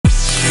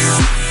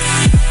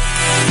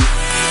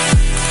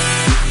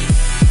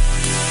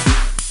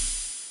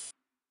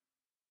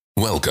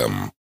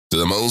Welcome to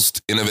the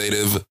most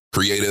innovative,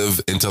 creative,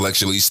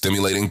 intellectually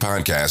stimulating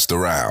podcast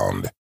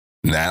around.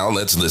 Now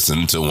let's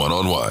listen to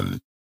One-on-One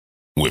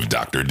with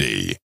Dr.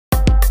 D.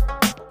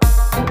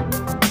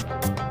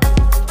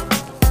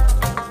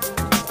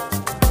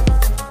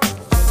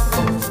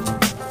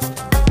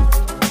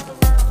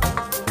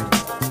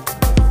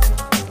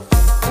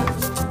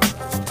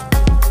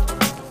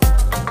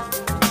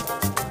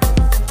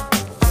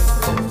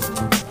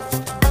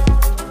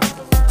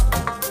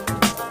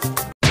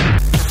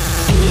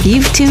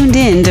 You've tuned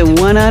in to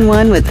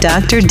One-on-One with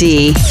Dr.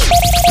 D.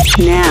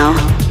 Now,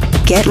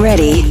 get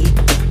ready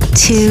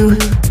to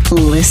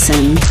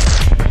listen.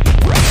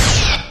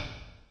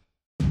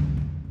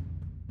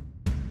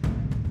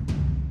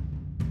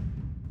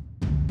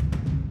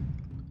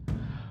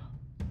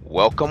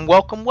 Welcome,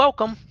 welcome,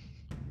 welcome.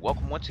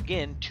 Welcome once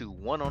again to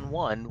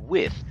One-on-One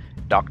with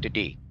Dr.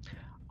 D.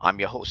 I'm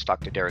your host,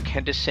 Dr. Derek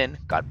Henderson.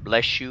 God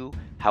bless you.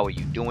 How are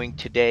you doing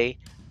today?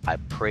 I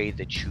pray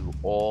that you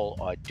all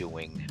are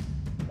doing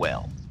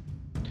well.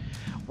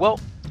 Well,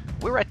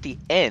 we're at the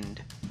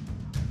end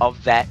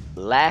of that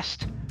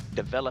last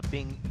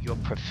developing your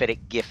prophetic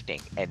gifting,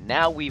 and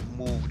now we've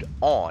moved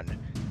on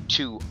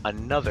to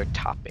another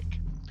topic.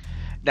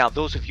 Now,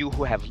 those of you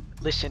who have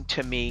listened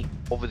to me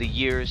over the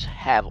years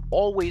have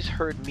always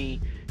heard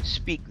me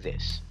speak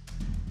this,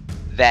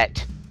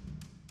 that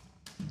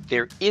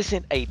there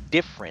isn't a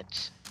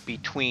difference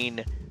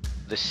between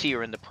the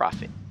seer and the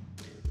prophet.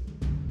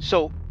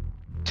 So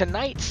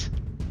tonight's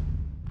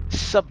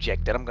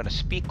subject that I'm going to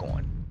speak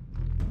on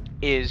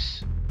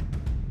is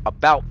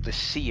about the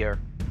seer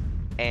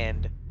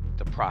and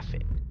the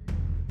prophet.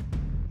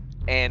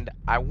 And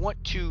I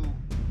want to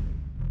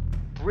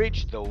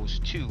bridge those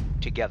two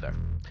together.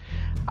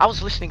 I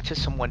was listening to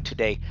someone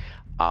today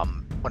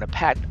on a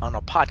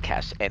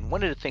podcast, and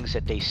one of the things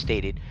that they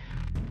stated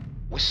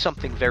was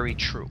something very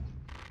true.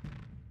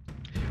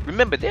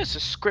 Remember, there's a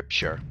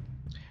scripture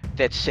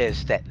that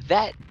says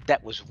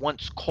that was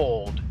once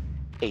called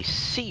a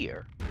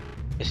seer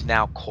is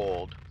now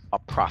called a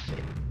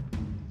prophet.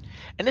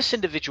 And this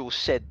individual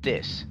said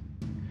this,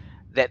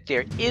 that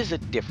there is a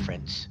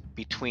difference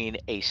between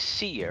a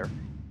seer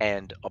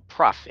and a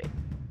prophet.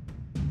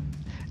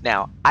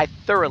 Now, I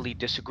thoroughly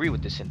disagree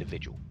with this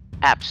individual,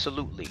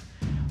 absolutely.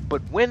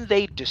 But when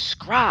they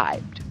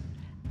described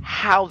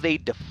how they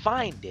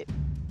defined it,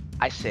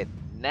 I said,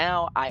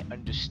 now I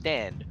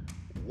understand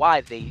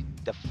why they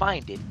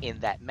defined it in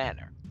that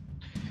manner.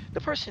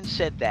 The person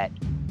said that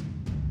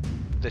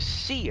the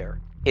seer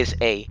is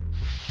a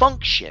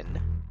function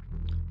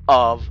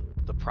of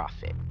the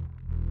prophet.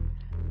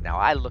 Now,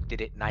 I looked at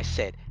it and I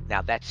said,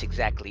 now that's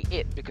exactly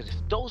it. Because if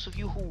those of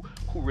you who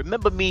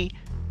remember me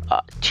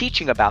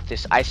teaching about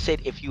this, I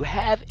said if you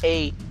have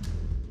a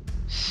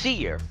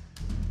seer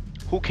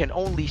who can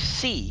only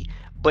see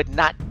but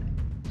not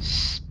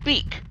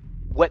speak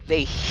what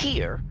they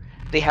hear,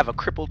 they have a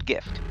crippled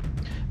gift.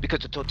 Because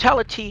the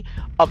totality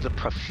of the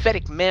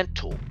prophetic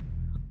mantle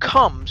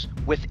comes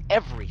with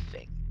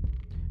everything.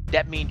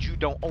 That means you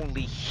don't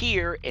only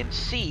hear and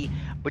see,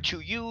 but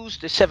you use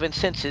the 7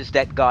 senses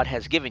that God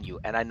has given you.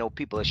 And I know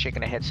people are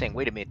shaking their heads saying,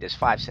 wait a minute, there's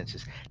 5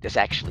 senses. There's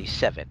actually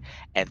 7.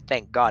 And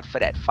thank God for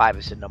that. 5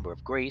 is a number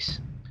of grace,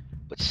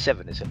 but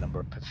 7 is a number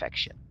of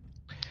perfection.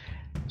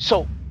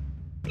 So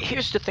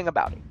here's the thing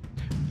about it.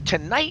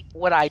 Tonight,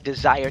 what I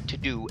desire to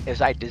do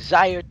is I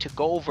desire to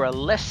go over a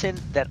lesson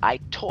that I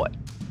taught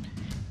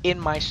in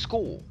my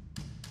school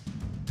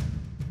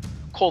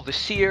called the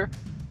seer,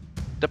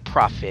 the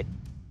prophet,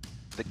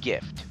 the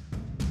gift.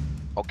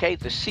 Okay,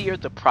 the seer,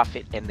 the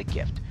prophet, and the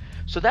gift.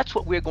 So that's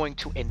what we're going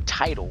to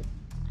entitle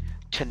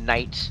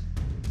tonight's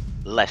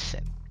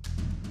lesson.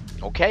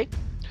 Okay,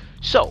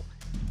 so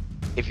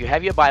if you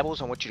have your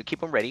Bibles, I want you to keep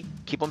them ready,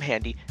 keep them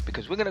handy,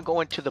 because we're going to go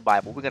into the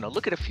Bible. We're going to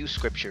look at a few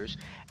scriptures,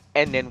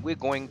 and then we're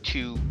going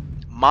to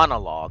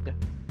monologue.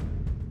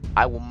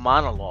 I will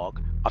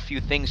monologue a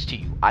few things to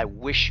you. I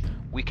wish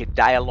we could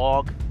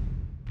dialogue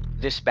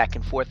this back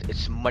and forth.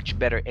 It's much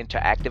better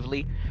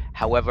interactively.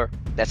 However,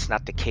 that's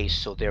not the case,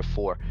 so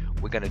therefore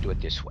we're going to do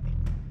it this way.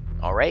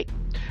 All right?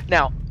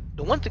 Now,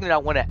 the one thing that I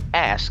want to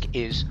ask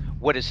is,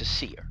 what is a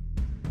seer?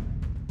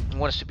 I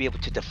want us to be able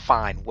to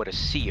define what a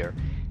seer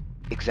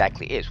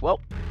exactly is.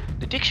 Well,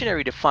 the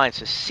dictionary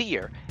defines a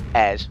seer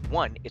as,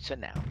 one, it's a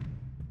noun.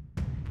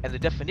 And the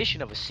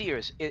definition of a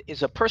seer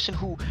is a person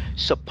who's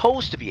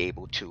supposed to be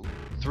able to,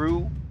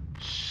 through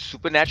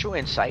supernatural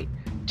insight,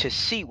 to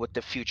see what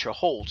the future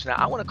holds. Now,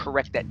 I want to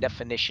correct that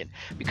definition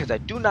because I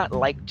do not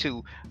like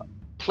to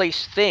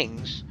place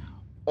things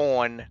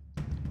on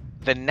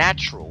the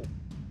natural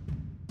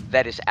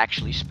that is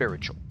actually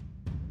spiritual.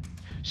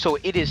 So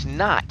it is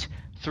not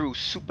through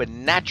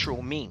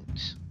supernatural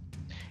means.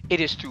 It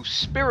is through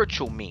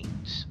spiritual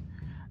means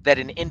that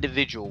an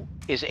individual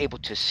is able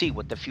to see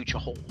what the future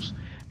holds,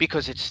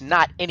 because it's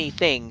not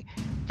anything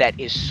that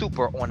is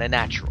super on a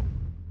natural.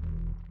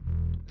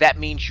 That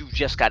means you've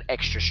just got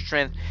extra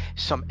strength,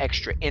 some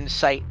extra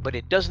insight, but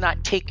it does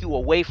not take you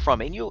away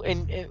from it.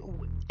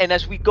 And And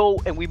as we go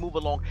and we move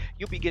along,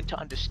 you'll begin to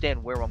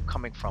understand where I'm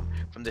coming from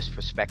this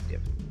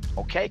perspective.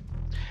 Okay?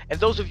 And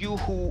those of you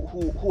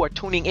who are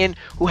tuning in,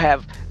 who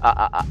have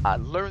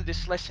learned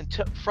this lesson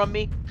from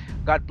me,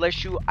 God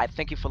bless you. I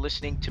thank you for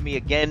listening to me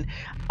again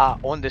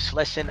on this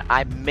lesson.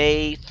 I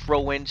may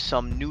throw in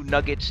some new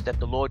nuggets that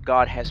the Lord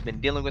God has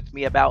been dealing with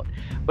me about,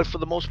 but for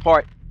the most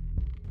part,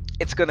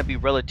 it's going to be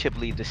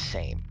relatively the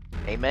same.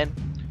 Amen.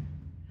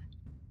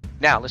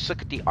 Now, let's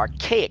look at the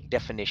archaic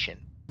definition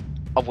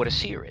of what a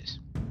seer is.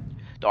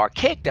 The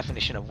archaic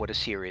definition of what a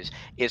seer is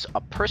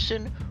a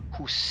person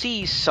who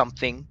sees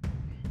something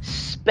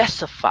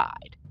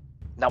specified.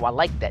 Now, I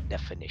like that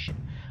definition.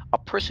 A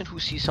person who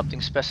sees something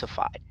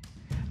specified.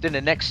 Then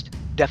the next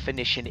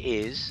definition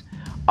is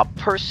a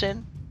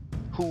person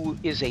who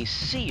is a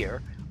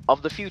seer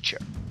of the future.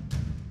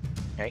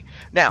 Okay.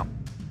 Now,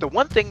 the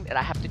one thing that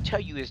I have to tell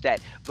you is that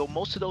though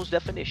most of those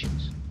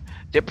definitions,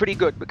 they're pretty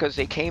good because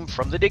they came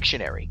from the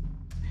dictionary,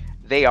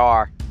 they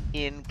are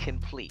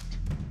incomplete.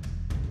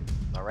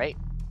 All right.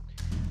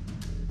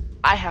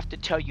 I have to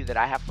tell you that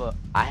I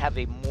have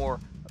a more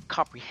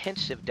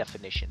comprehensive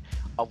definition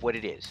of what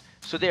it is.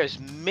 So there's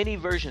many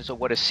versions of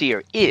what a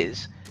seer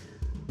is,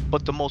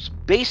 but the most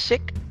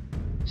basic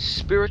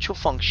spiritual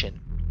function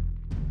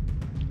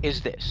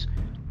is this.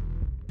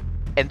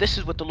 And this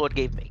is what the Lord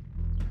gave me.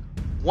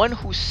 One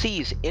who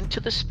sees into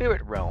the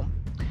spirit realm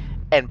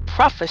and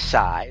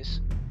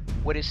prophesies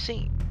what is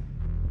seen.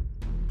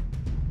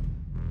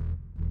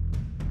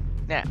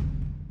 Now,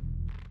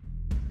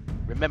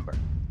 remember,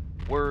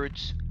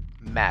 words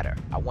matter.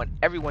 I want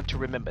everyone to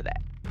remember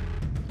that.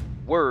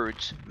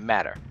 Words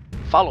matter.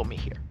 Follow me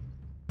here.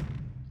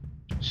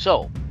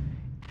 So,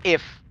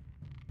 if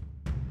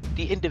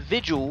the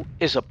individual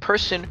is a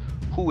person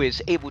who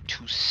is able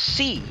to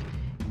see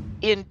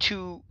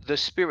into the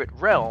spirit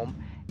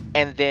realm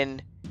and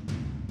then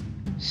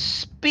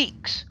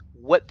speaks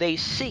what they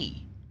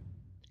see,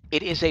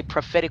 it is a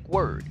prophetic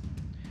word.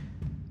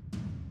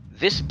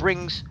 This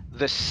brings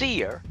the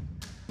seer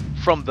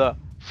from the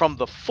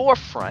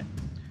forefront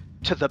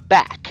to the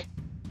back,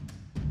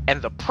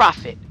 and the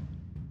prophet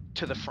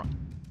to the front.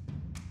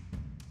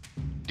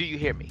 Do you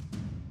hear me?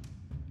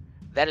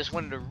 That is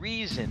one of the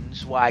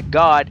reasons why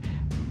God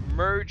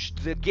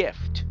merged the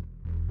gift.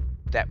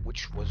 That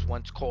which was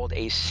once called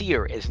a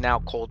seer is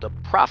now called a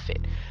prophet.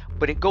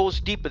 But it goes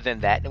deeper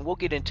than that, and we'll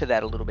get into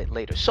that a little bit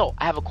later. So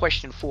I have a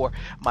question for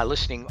my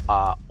listening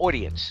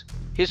audience.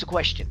 Here's the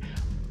question.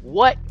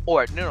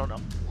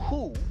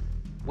 Who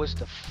was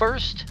the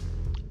first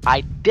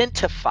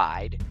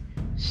identified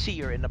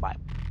seer in the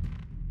Bible?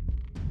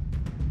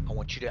 I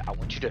want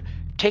you to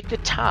take the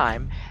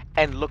time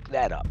and look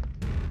that up.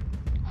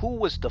 Who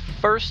was the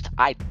first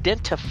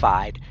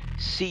identified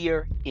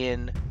seer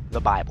in the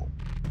Bible?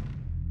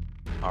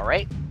 All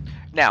right.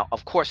 Now,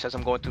 of course, as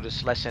I'm going through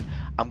this lesson,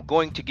 I'm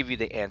going to give you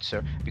the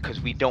answer because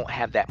we don't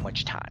have that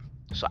much time.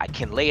 So I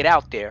can lay it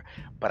out there,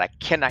 but I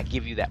cannot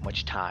give you that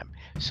much time.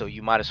 So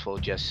you might as well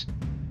just,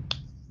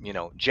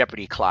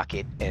 Jeopardy clock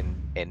it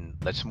and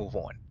let's move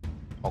on.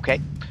 Okay.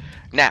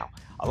 Now,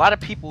 a lot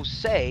of people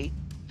say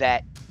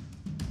that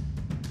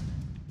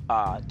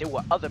there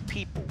were other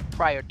people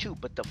prior to,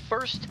 but the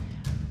first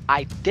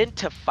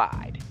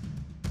identified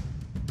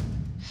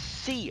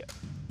seer,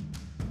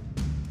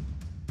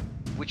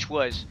 which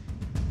was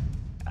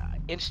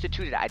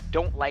instituted, I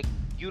don't like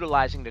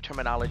utilizing the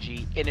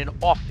terminology in an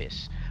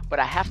office, but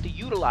I have to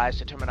utilize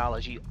the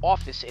terminology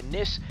office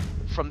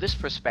from this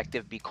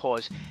perspective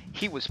because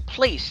he was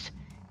placed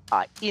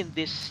in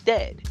this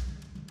stead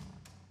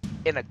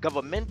in a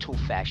governmental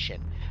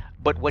fashion,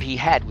 but what he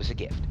had was a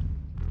gift.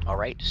 All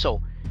right,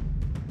 so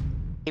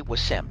it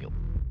was Samuel.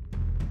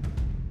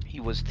 He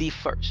was the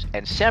first,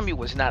 and Samuel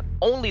was not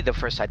only the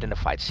first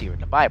identified seer in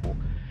the Bible,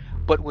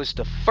 but was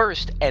the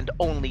first and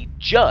only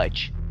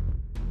judge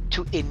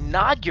to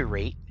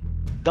inaugurate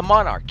the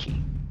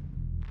monarchy.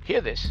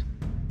 Hear this.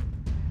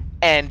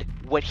 And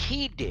what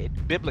he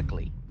did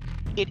biblically,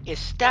 it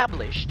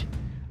established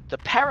the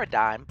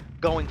paradigm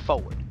going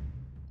forward.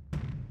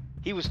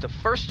 He was the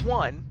first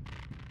one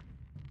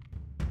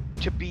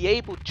to be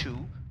able to,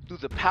 through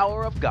the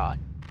power of God,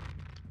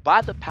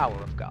 by the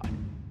power of God,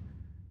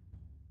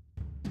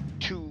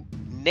 to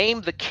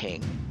name the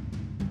king,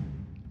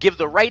 give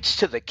the rights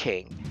to the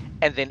king,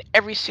 and then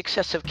every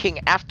successive king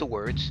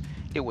afterwards,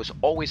 there was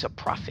always a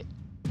prophet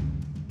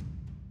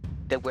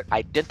that would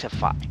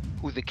identify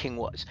who the king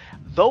was.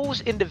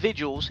 Those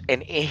individuals,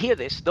 and hear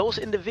this, those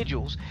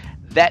individuals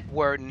that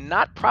were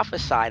not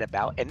prophesied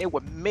about, and there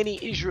were many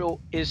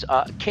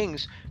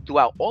kings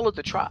throughout all of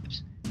the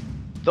tribes,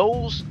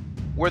 those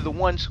were the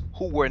ones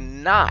who were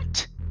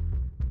not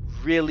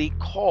really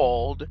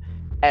called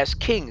as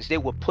kings. They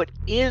were put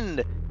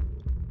in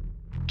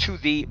to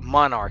the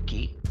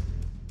monarchy.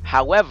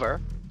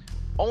 However,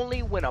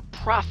 only when a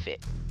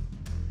prophet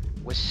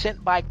was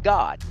sent by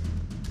God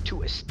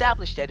to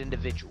establish that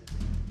individual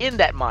in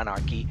that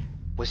monarchy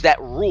was that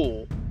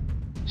rule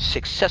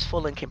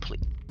successful and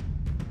complete.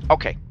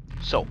 Okay,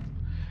 so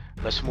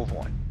let's move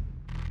on.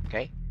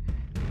 Okay,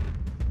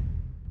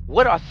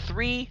 what are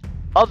three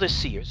other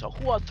seers, or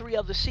who are 3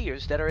 other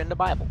seers that are in the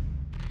Bible?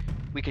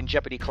 We can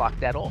Jeopardy clock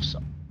that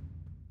also.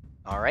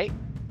 All right.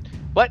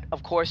 But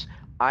of course,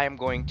 I am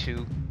going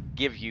to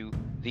give you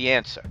the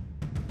answer.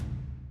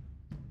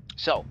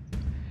 So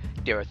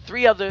there are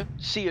 3 other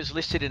seers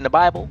listed in the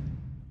Bible.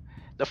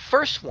 The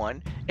first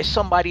one is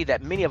somebody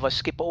that many of us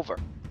skip over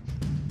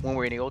when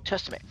we're in the Old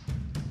Testament,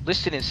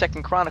 listed in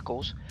 2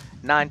 Chronicles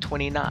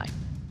 9:29.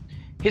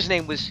 His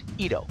name was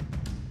Edo.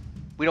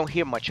 We don't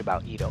hear much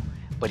about Edo,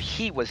 but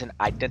he was an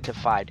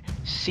identified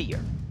seer.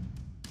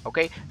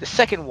 Okay, the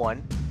second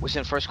one was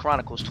in 1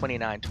 Chronicles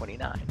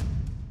 29:29.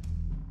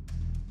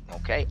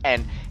 Okay,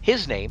 and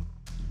his name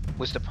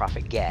was the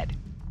prophet Gad.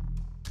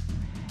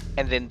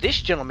 And then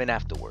this gentleman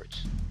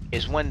afterwards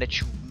is one that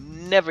you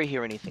never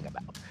hear anything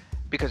about.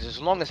 Because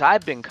as long as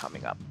I've been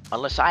coming up,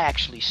 unless I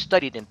actually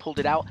studied and pulled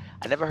it out,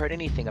 I never heard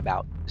anything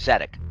about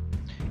Zadok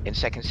in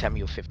 2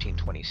 Samuel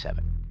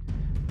 15:27.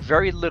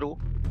 Very little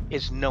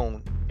is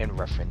known in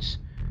reference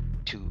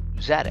to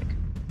Zadok,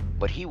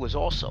 but he was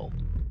also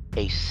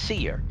a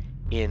seer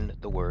in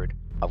the Word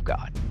of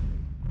God.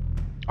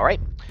 All right,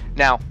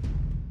 now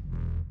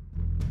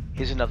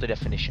here's another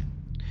definition.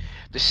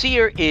 The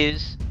seer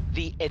is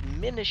the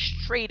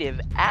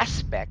administrative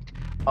aspect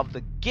of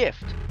the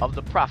gift of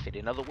the prophet.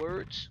 In other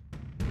words,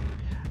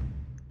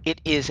 it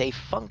is a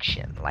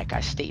function, like I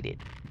stated.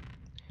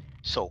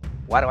 So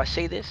why do I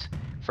say this?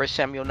 1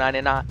 Samuel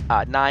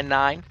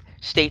 9:9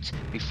 states,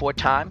 before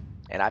time,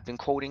 and I've been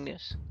quoting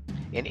this,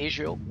 in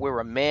Israel, where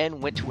a man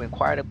went to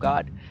inquire of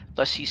God,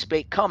 thus he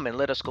spake, come and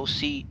let us go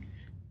see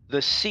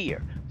the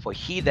seer. For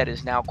he that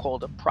is now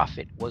called a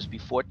prophet was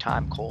before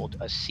time called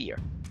a seer.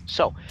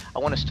 So I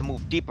want us to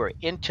move deeper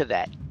into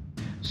that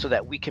so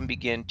that we can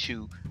begin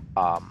to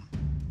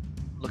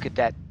look at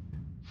that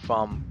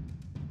from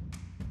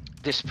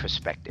this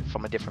perspective,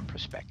 from a different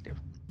perspective.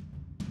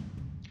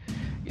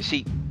 You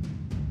see,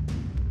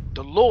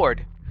 the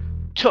Lord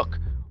took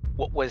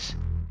what was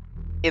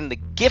in the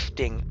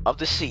gifting of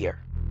the seer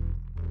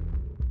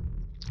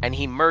and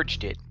he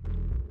merged it,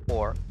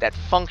 or that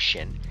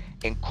function,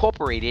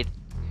 incorporated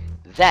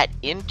that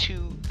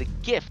into the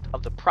gift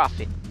of the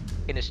prophet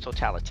in its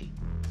totality.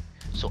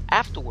 So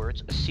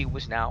afterwards, a seer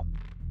was now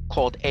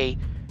called a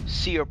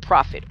seer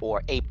prophet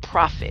or a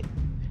prophet,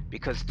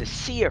 because the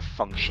seer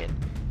function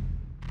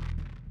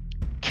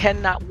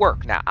cannot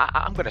work. Now,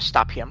 I'm going to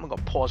stop here. I'm going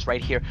to pause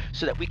right here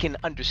so that we can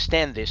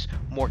understand this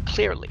more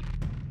clearly.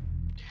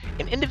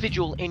 An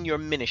individual in your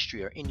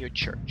ministry or in your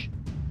church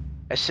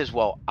that says,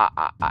 well,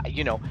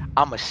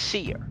 I'm a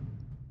seer.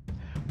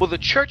 Well, the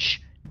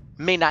church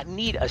may not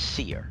need a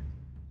seer.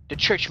 The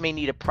church may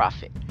need a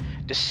prophet.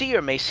 The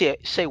seer may say,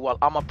 well,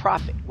 I'm a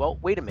prophet. Well,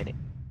 wait a minute.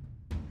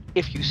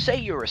 If you say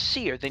you're a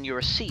seer, then you're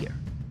a seer.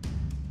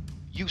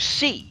 You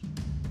see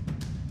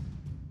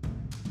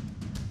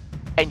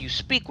and you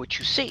speak what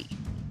you see.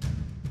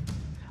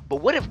 But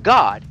what if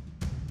God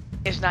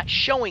is not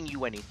showing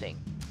you anything?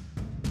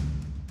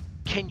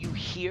 Can you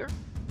hear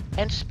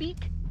and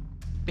speak?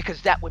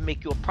 Because that would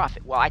make you a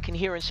prophet. Well, I can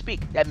hear and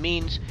speak. That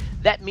means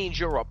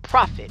you're a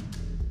prophet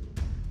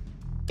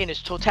in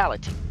its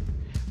totality.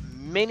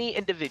 Many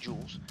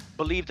individuals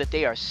believe that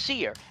they are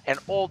seer, and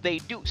all they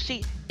do,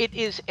 see, it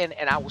is, and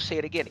I will say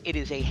it again, it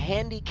is a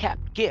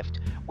handicapped gift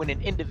when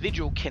an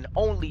individual can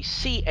only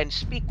see and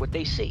speak what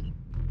they see.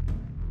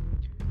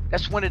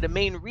 That's one of the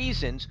main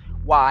reasons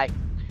why,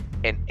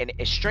 and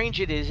as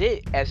strange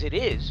as it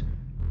is,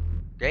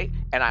 okay,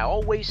 and I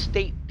always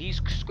state these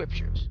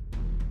scriptures,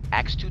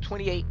 Acts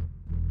 2:28,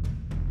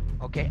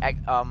 okay,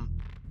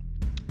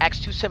 Acts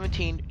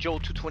 2:17, Joel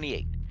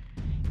 2:28.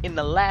 In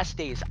the last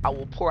days I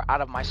will pour out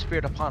of my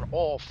spirit upon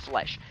all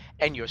flesh,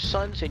 and your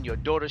sons and your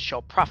daughters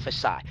shall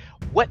prophesy.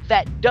 What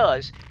that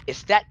does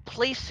is that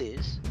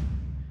places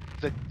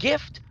the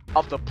gift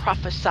of the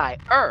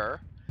prophesier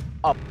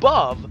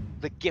above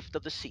the gift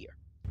of the seer.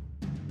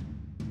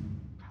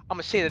 I'm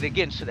going to say that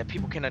again so that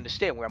people can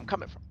understand where I'm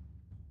coming from.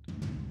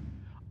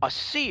 A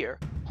seer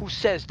who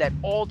says that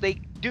all they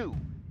do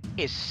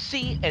is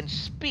see and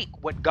speak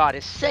what God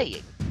is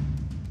saying,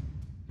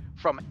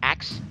 from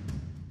Acts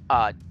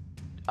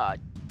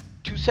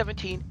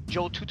 2:17,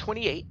 Joel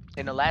 2:28,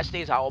 in the last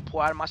days I will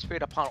pour out of my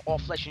spirit upon all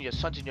flesh, and your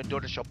sons and your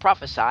daughters shall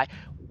prophesy.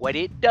 What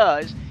it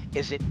does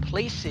is it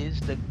places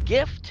the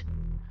gift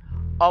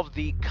of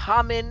the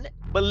common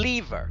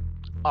believer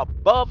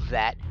above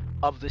that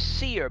of the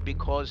seer,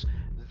 because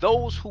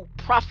those who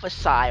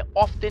prophesy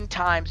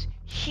oftentimes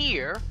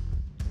hear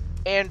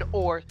and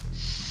or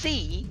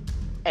see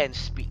and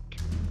speak.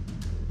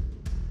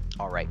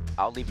 All right,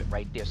 I'll leave it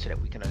right there so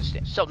that we can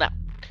understand. So now,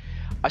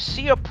 a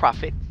seer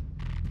prophet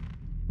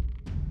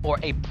or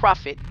a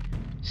prophet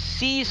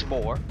sees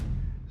more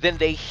than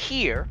they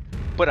hear,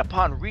 but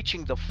upon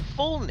reaching the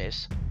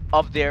fullness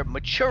of their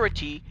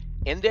maturity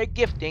in their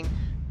gifting,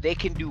 they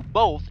can do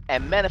both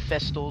and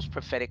manifest those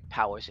prophetic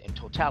powers in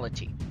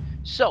totality.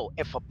 So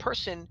if a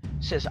person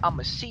says, I'm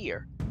a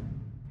seer,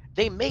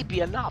 they may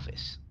be a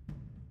novice.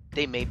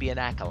 They may be an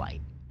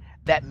acolyte.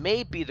 That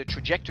may be the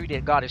trajectory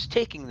that God is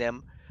taking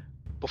them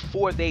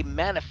before they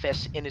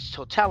manifest in its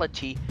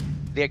totality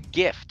their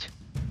gift.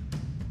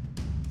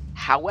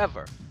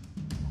 However,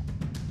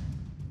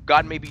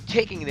 God may be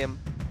taking them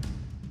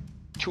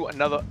to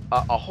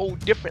a whole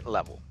different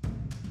level,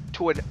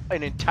 to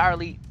an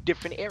entirely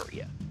different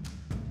area.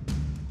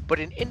 But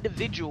an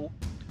individual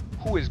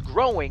who is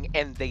growing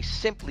and they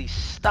simply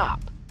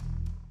stop,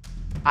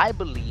 I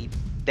believe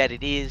that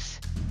it is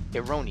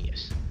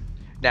erroneous.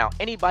 Now,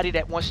 anybody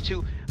that wants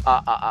to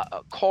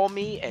call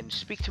me and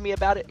speak to me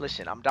about it,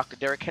 listen, I'm Dr.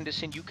 Derek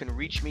Henderson. You can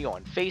reach me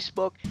on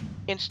Facebook,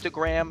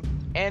 Instagram,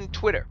 and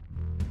Twitter.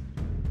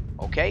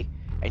 Okay?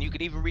 And you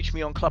can even reach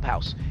me on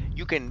Clubhouse.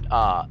 You can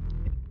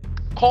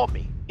call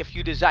me if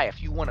you desire,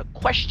 if you want to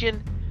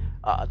question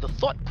the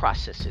thought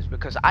processes,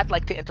 because I'd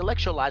like to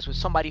intellectualize with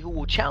somebody who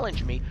will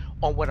challenge me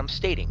on what I'm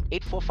stating.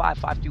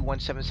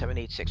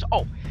 845-531-7786.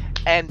 Oh,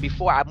 and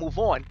before I move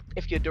on,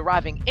 if you're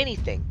deriving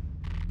anything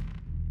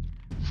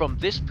from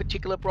this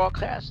particular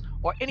broadcast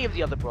or any of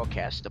the other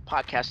broadcasts, the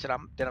podcast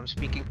that I'm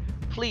speaking,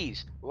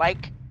 please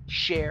like,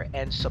 share,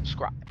 and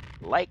subscribe.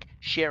 Like,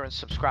 share, and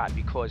subscribe,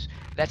 because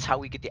that's how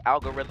we get the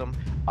algorithm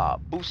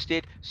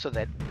boosted, so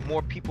that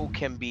more people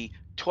can be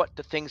taught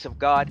the things of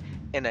God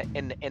in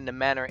the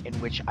manner in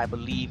which I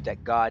believe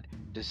that God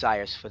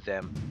desires for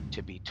them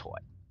to be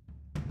taught.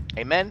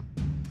 Amen.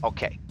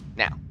 Okay,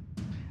 now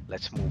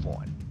let's move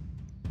on.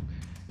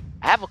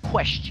 I have a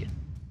question,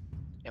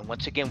 and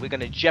once again, we're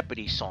going to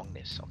Jeopardy song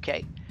this.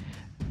 Okay,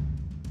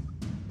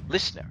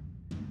 listener,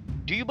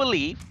 do you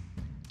believe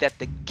that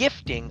the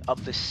gifting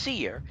of the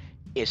seer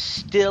is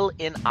still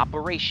in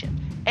operation?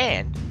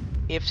 And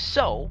if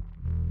so,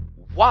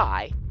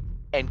 why?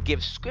 And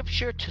give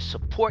scripture to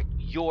support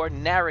your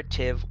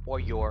narrative or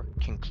your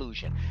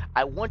conclusion.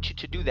 I want you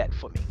to do that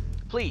for me,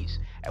 please.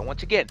 And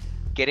once again,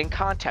 get in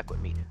contact with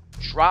me.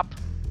 Drop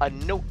a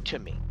note to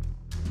me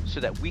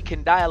so that we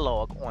can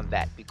dialogue on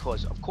that,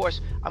 because, of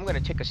course, I'm going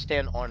to take a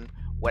stand on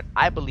what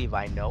I believe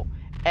I know.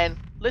 And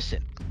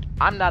listen,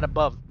 I'm not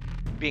above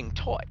being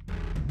taught,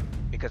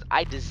 because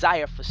I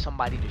desire for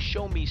somebody to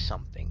show me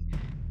something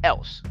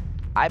else.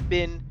 I've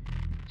been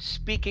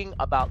speaking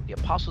about the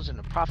apostles and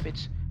the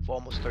prophets for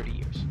almost 30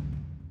 years.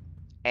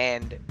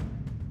 And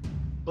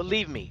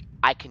believe me,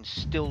 I can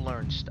still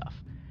learn stuff.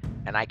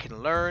 And I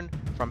can learn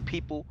from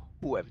people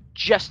who have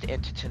just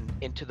entered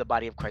into the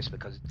body of Christ,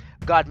 because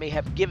God may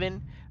have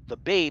given the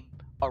babe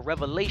a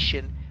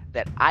revelation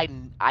that I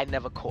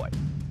never caught.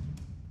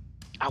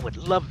 I would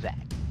love that.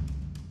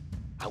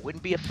 I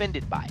wouldn't be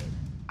offended by it.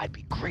 I'd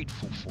be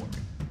grateful for it.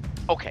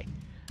 Okay,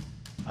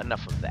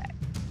 enough of that.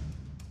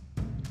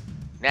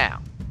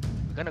 Now,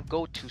 we're going to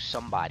go to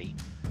somebody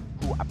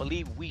who I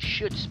believe we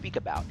should speak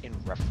about in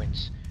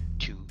reference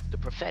to the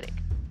prophetic.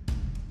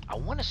 I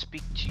want to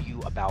speak to you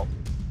about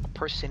a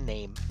person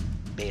named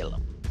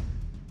Balaam.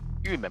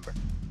 You remember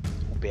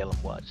who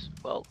Balaam was?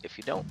 Well, if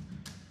you don't,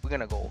 we're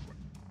going to go over it.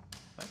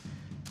 Right?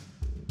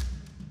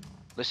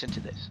 Listen to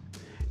this.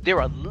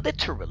 There are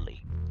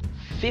literally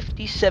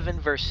 57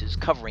 verses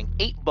covering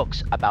 8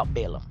 books about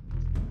Balaam.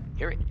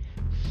 Hear it.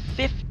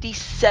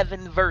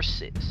 57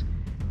 verses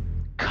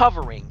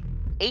covering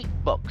 8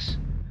 books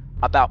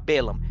about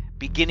Balaam,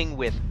 beginning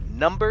with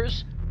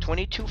Numbers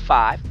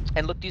 22:5.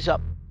 And look these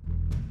up.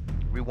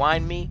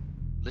 Rewind me.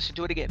 Listen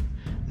to it again.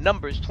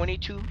 Numbers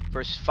 22,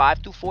 verse 5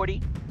 through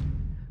 40.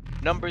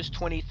 Numbers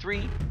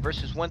 23,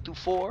 verses 1 through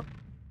 4.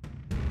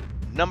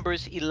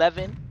 Numbers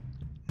 11.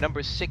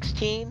 Numbers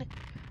 16.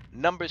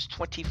 Numbers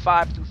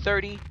 25 through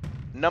 30.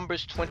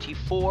 Numbers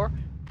 24,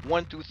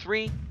 1 through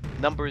 3.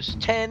 Numbers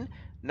 10.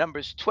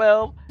 Numbers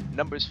 12.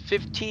 Numbers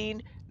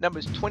 15.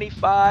 Numbers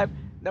 25.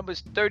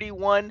 Numbers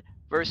 31,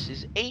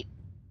 verses 8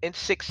 and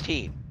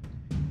 16.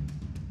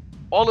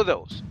 All of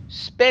those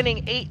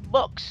spanning 8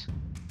 books.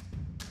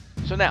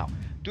 So now,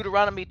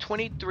 Deuteronomy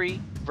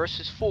 23,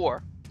 verses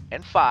 4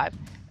 and 5,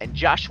 and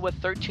Joshua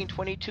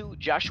 13:22,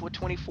 Joshua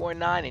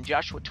 24:9, and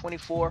Joshua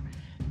 24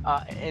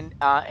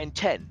 and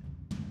 10.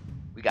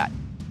 We got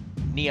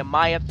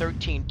Nehemiah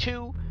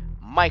 13:2,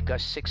 Micah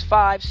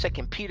 6:5,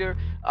 2 Peter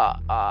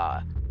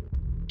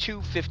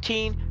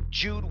 2:15,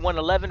 Jude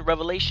 1:11,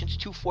 Revelations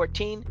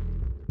 2:14.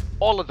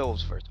 All of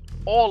those verses,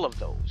 all of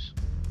those,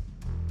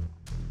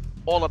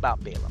 all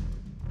about Balaam.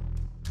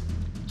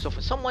 So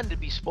for someone to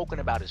be spoken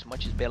about as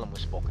much as Balaam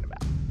was spoken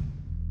about,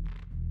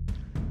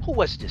 who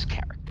was this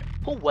character?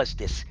 Who was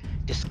this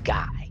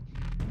guy?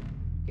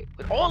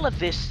 With all of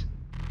this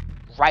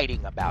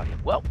writing about him,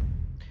 well,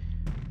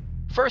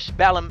 first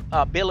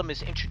Balaam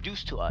is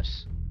introduced to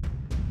us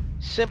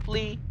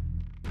simply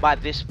by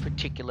this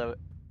particular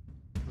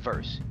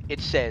verse. It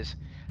says,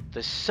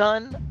 the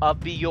son of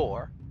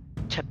Beor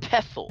to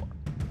Pethor,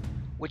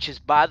 which is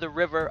by the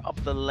river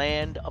of the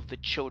land of the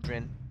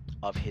children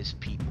of his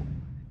people.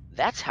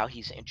 That's how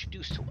he's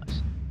introduced to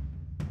us.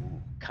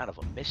 Ooh, kind of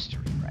a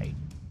mystery, right?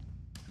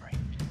 Right.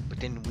 But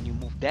then when you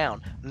move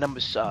down,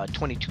 Numbers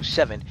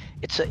 22:7,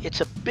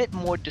 it's a bit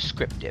more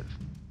descriptive.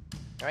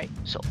 Right?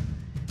 So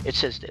it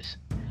says this.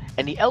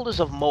 And the elders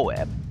of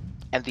Moab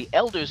and the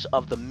elders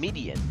of the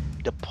Midian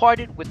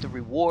departed with the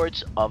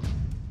rewards of,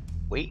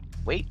 wait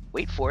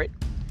for it,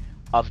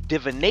 of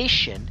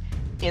divination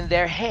in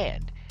their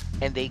hand,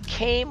 And they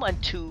came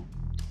unto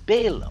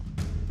Balaam,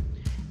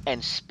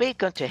 and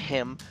spake unto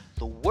him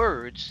the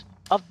words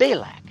of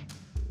Balak.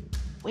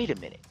 Wait a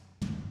minute.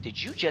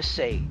 Did you just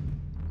say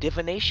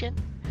divination?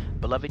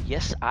 Beloved,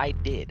 yes, I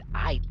did.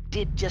 I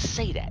did just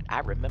say that. I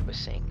remember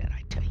saying that,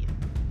 I tell you.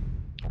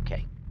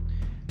 Okay.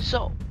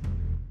 So,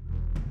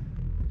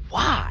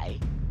 why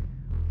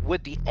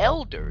would the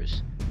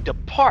elders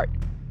depart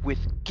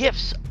with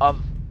gifts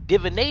of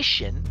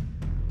divination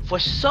for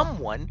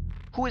someone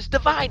who is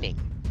divining?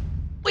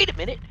 Wait a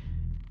minute.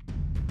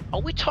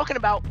 Are we talking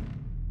about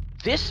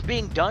this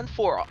being done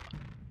for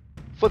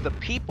the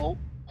people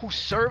who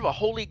serve a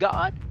holy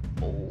God?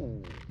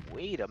 Oh,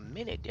 wait a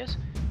minute.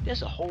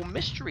 There's a whole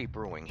mystery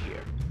brewing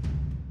here,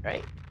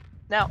 right?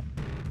 Now,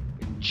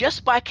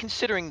 just by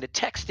considering the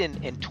text in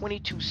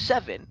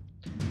 22:7,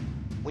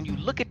 when you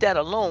look at that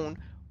alone,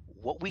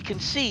 what we can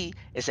see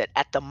is that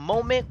at the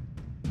moment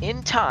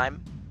in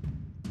time,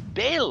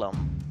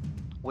 Balaam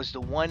was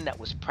the one that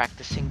was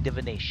practicing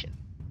divination.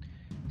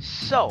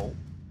 So,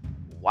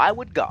 why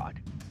would God,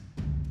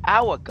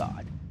 our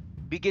God,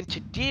 begin to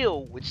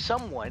deal with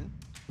someone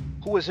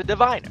who is a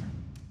diviner?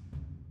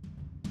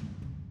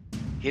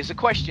 Here's a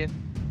question.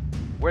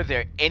 Were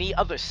there any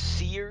other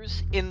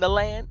seers in the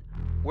land?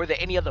 Were there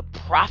any other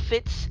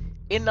prophets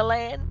in the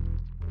land?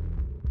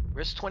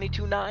 Verse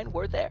 22:9,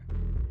 were there?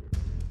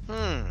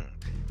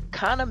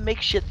 Kind of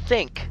makes you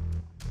think.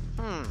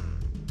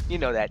 You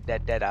know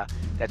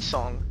that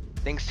song,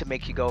 things to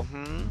make you go,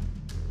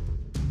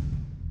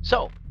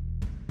 So,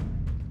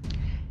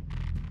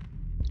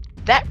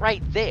 that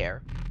right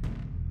there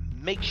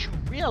makes you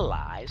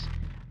realize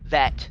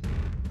that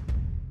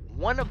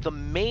one of the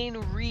main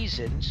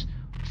reasons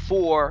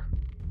for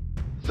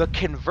the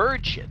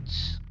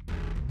convergence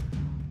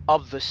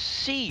of the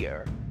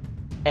seer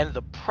and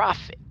the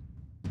prophet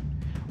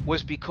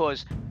was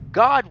because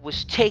God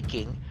was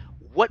taking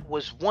what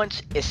was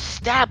once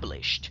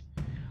established,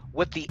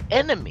 what the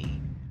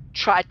enemy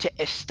tried to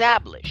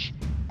establish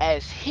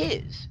as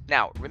his.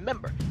 Now,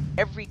 remember,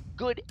 every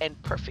good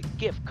and perfect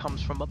gift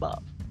comes from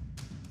above.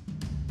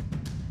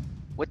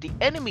 What the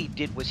enemy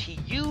did was he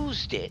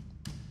used it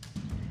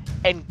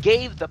and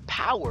gave the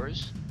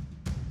powers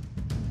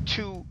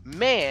to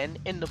man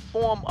in the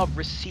form of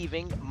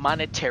receiving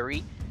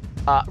monetary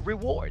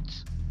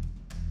rewards.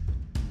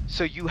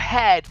 So you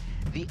had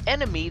the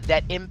enemy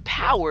that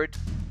empowered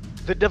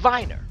the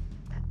diviner,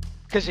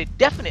 because it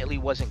definitely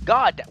wasn't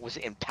God that was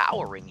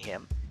empowering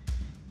him.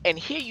 And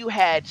here you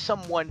had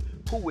someone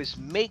who was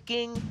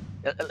making,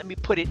 let me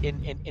put it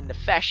in the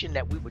fashion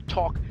that we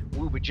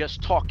were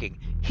just talking.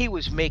 He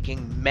was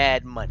making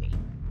mad money.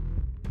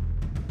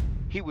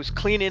 He was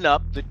cleaning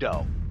up the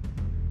dough,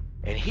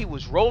 and he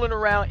was rolling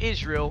around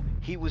Israel.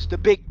 He was the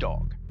big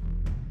dog.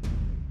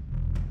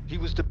 He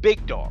was the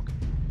big dog.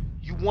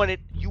 You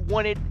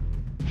wanted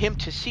him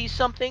to see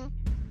something,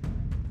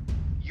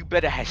 you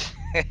better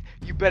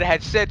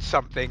had said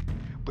something,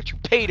 but you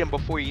paid him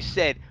before he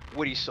said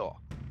what he saw.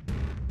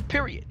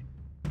 Period.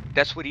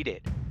 That's what he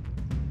did.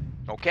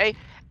 Okay?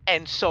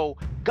 And so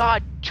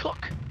God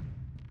took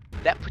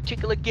that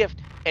particular gift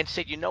and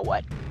said, you know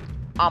what?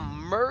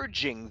 I'm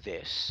merging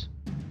this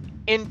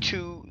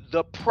into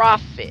the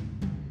prophet.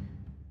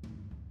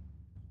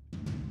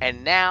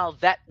 And now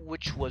that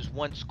which was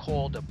once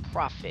called a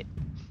prophet,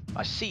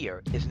 a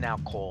seer, is now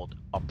called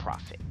a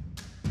prophet.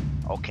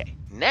 Okay,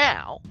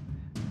 now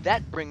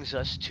that brings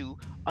us to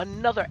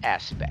another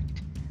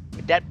aspect.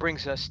 That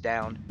brings us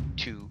down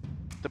to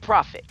the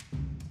prophet.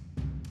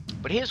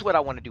 But here's what I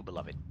want to do,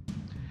 beloved.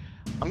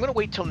 I'm going to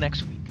wait till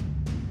next week,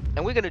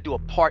 and we're going to do a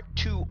part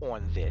 2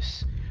 on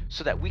this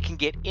so that we can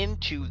get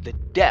into the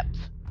depth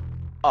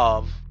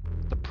of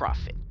the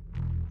prophet.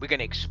 We're going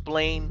to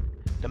explain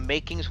the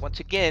makings. Once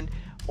again,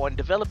 on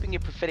developing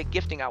your prophetic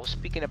gifting, I was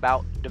speaking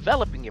about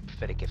developing your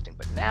prophetic gifting,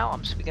 but now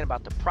I'm speaking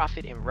about the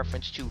prophet in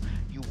reference to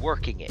you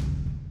working it.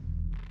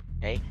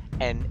 Okay?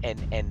 And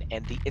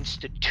the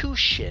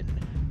institution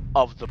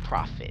of the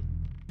prophet.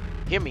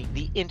 Hear me,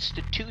 the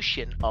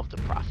institution of the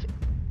prophet.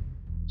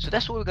 So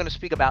that's what we're going to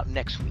speak about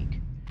next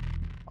week.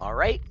 All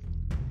right?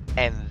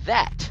 And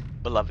that,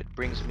 beloved,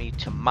 brings me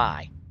to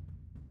my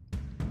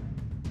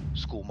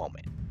school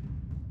moment.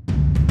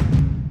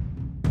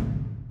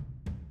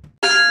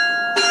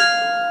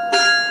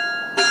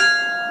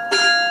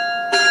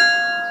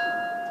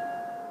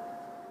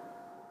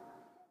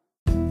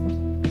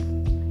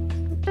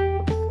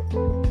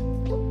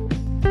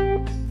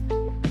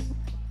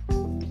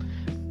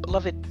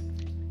 Beloved,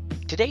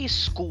 today's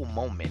school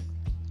moment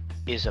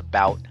is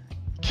about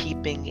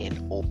keeping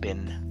an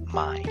open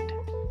mind.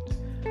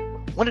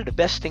 One of the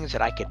best things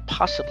that I could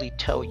possibly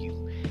tell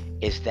you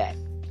is that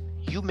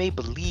you may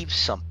believe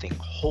something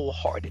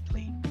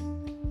wholeheartedly,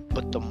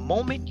 but the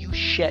moment you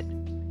shut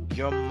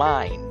your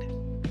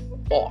mind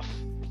off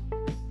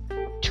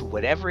to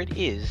whatever it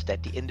is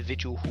that the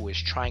individual who is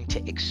trying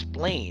to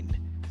explain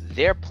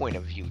their point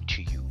of view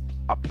to you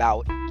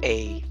about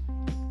a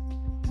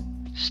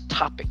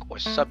topic or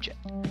subject,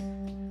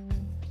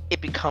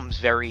 it becomes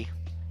very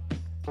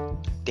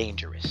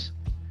dangerous.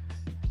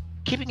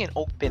 Keeping an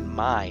open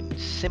mind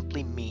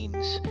simply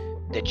means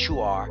that you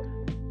are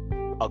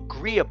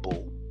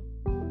agreeable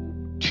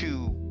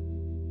to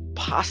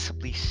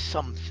possibly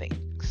some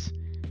things.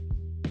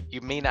 You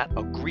may not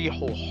agree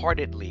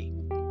wholeheartedly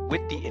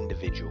with the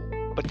individual,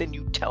 but then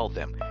you tell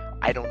them,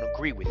 I don't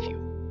agree with you.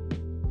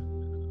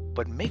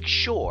 But make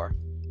sure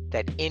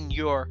that in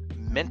your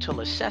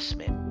mental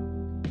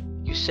assessment,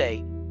 you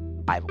say,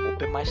 I've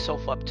opened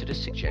myself up to the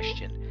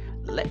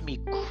suggestion. Let me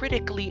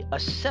critically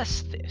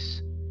assess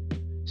this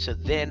so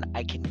then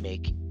I can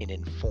make an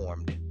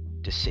informed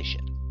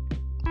decision.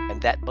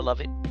 And that,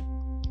 beloved,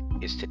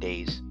 is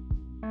today's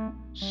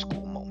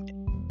school moment.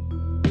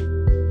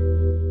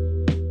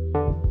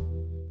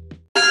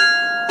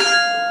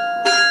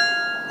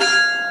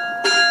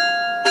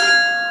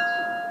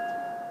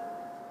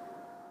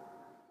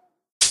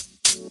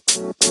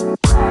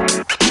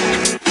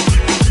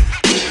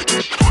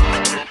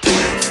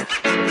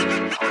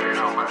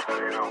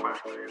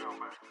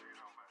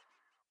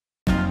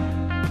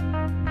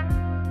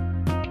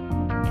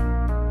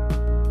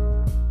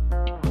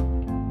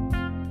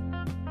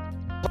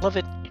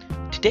 Beloved,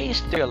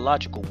 today's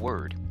theological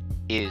word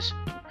is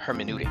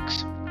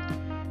hermeneutics.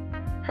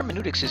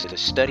 Hermeneutics is the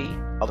study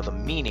of the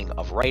meaning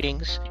of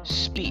writings,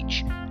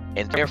 speech,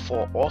 and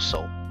therefore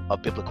also a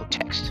biblical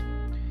text.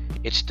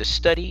 It's the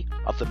study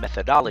of the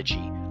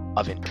methodology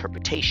of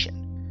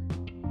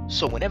interpretation.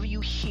 So whenever you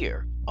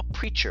hear a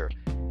preacher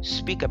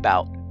speak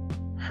about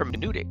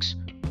hermeneutics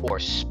or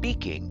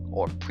speaking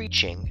or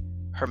preaching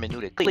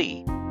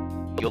hermeneutically,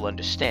 you'll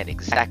understand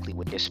exactly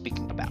what they're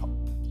speaking about.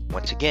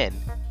 Once again,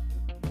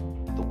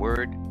 the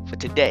word for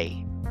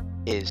today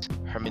is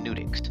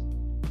hermeneutics,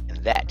 and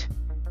that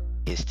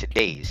is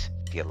today's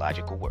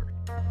theological word.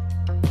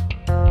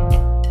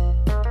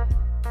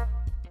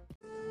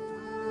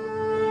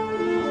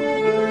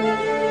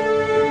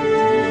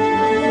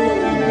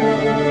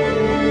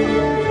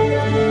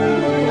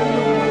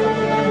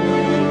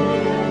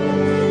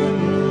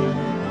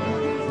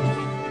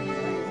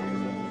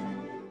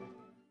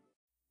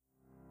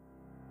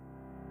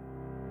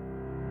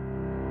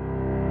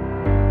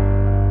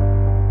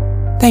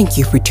 Thank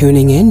you for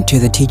tuning in to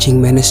the teaching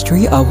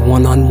ministry of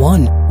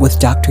One-on-One with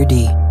Dr.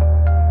 D.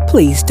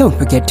 Please don't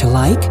forget to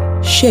like,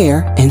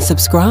 share, and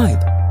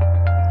subscribe.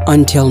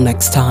 Until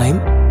next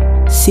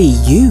time, see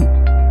you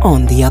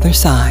on the other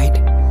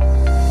side.